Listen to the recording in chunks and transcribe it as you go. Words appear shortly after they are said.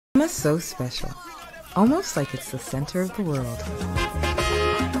Tema's so special, almost like it's the center of the world.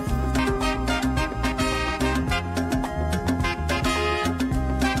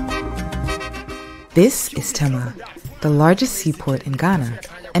 This is Tema, the largest seaport in Ghana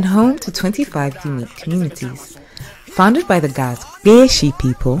and home to 25 unique communities. Founded by the Gas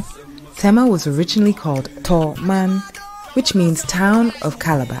people, Tema was originally called To-Man, which means town of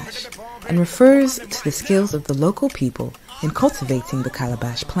calabash, and refers to the skills of the local people in cultivating the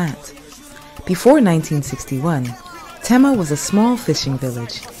calabash plant. Before 1961, Tema was a small fishing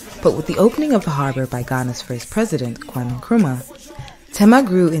village, but with the opening of the harbor by Ghana's first president, Kwame Nkrumah, Tema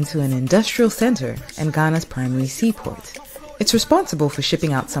grew into an industrial center and Ghana's primary seaport. It's responsible for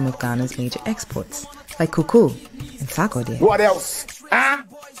shipping out some of Ghana's major exports, like cocoa and sagode. What else? Huh?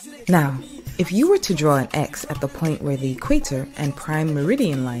 Now, if you were to draw an X at the point where the equator and prime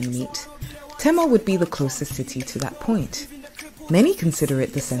meridian line meet, Tema would be the closest city to that point. Many consider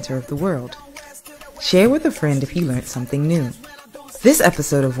it the center of the world. Share with a friend if you learned something new. This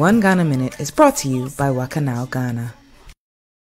episode of One Ghana Minute is brought to you by Wakanao Ghana.